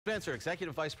Spencer,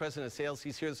 Executive Vice President of Sales,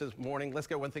 he's here this morning. Let's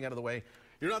get one thing out of the way.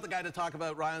 You're not the guy to talk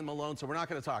about Ryan Malone, so we're not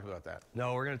going to talk about that.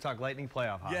 No, we're going to talk Lightning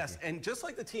playoff hockey. Yes, and just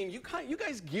like the team, you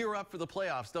guys gear up for the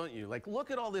playoffs, don't you? Like, look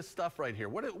at all this stuff right here.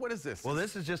 What is this? Well,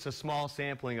 this is just a small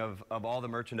sampling of all the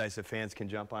merchandise that fans can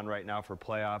jump on right now for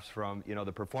playoffs, from, you know,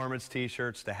 the performance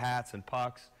T-shirts to hats and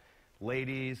pucks,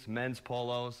 ladies, men's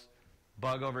polos.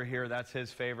 Bug over here, that's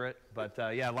his favorite. But,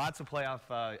 yeah, lots of playoff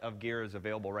of gear is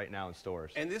available right now in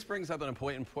stores. And this brings up an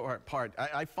important part.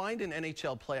 I find in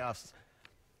NHL playoffs,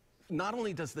 not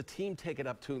only does the team take it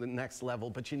up to the next level,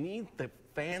 but you need the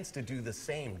fans to do the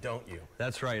same, don't you?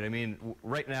 That's right. I mean,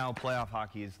 right now, playoff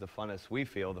hockey is the funnest, we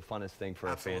feel, the funnest thing for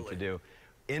a fan to do.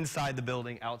 Inside the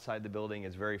building, outside the building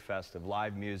is very festive.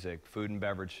 Live music, food and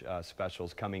beverage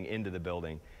specials coming into the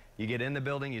building. You get in the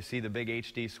building, you see the big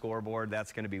HD scoreboard.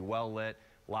 That's going to be well lit.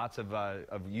 Lots of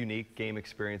unique game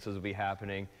experiences will be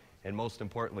happening. And most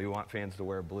importantly, we want fans to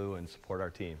wear blue and support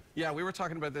our team. Yeah, we were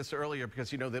talking about this earlier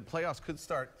because, you know, the playoffs could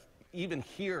start even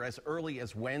here as early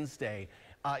as Wednesday.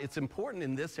 It's important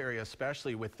in this area,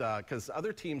 especially with because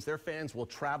other teams, their fans will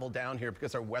travel down here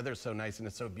because our weather's so nice and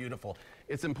it's so beautiful.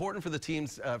 It's important for the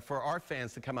teams, for our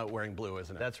fans to come out wearing blue,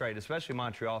 isn't it? That's right, especially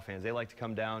Montreal fans. They like to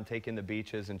come down, take in the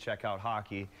beaches, and check out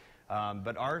hockey.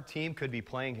 But our team could be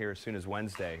playing here as soon as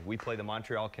Wednesday. We play the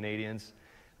Montreal Canadiens.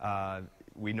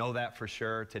 We know that for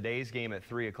sure. Today's game at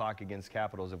 3 o'clock against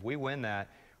Capitals, if we win that,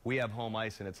 we have home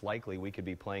ice, and it's likely we could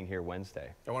be playing here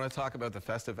Wednesday. I want to talk about the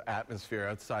festive atmosphere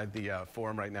outside the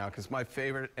Forum right now, because my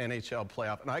favorite NHL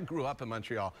playoff, and I grew up in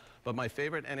Montreal, but my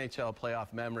favorite NHL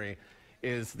playoff memory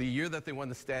is the year that they won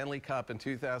the Stanley Cup in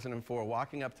 2004,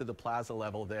 walking up to the plaza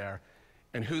level there,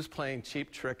 and who's playing Cheap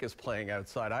Trick is playing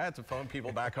outside. I had to phone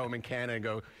people back home in Canada and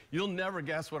go, you'll never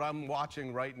guess what I'm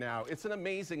watching right now. It's an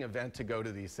amazing event to go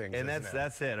to these things. And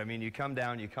that's it. I mean, you come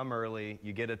down, you come early,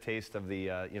 you get a taste of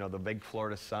the, you know, the big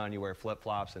Florida sun, you wear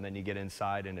flip-flops, and then you get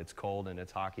inside and it's cold and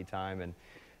it's hockey time.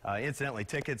 And incidentally,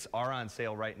 tickets are on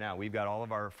sale right now. We've got all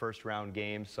of our first-round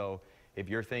games, so if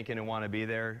you're thinking and want to be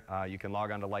there, you can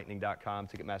log on to lightning.com,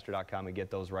 ticketmaster.com, and get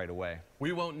those right away.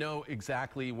 We won't know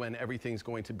exactly when everything's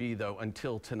going to be, though,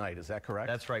 until tonight. Is that correct?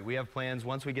 That's right. We have plans.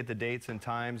 Once we get the dates and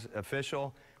times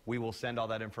official, we will send all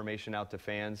that information out to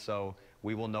fans, so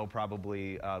we will know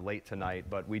probably late tonight.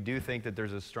 But we do think that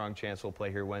there's a strong chance we'll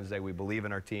play here Wednesday. We believe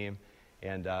in our team,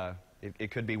 and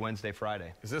it could be Wednesday,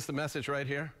 Friday. Is this the message right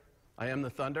here? I am the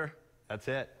Thunder? That's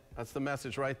it. That's the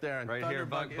message right there. And right here.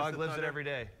 Bug lives it every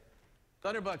day.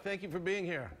 Thunderbug, thank you for being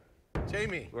here.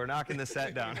 Jamie. We're knocking the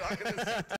set down.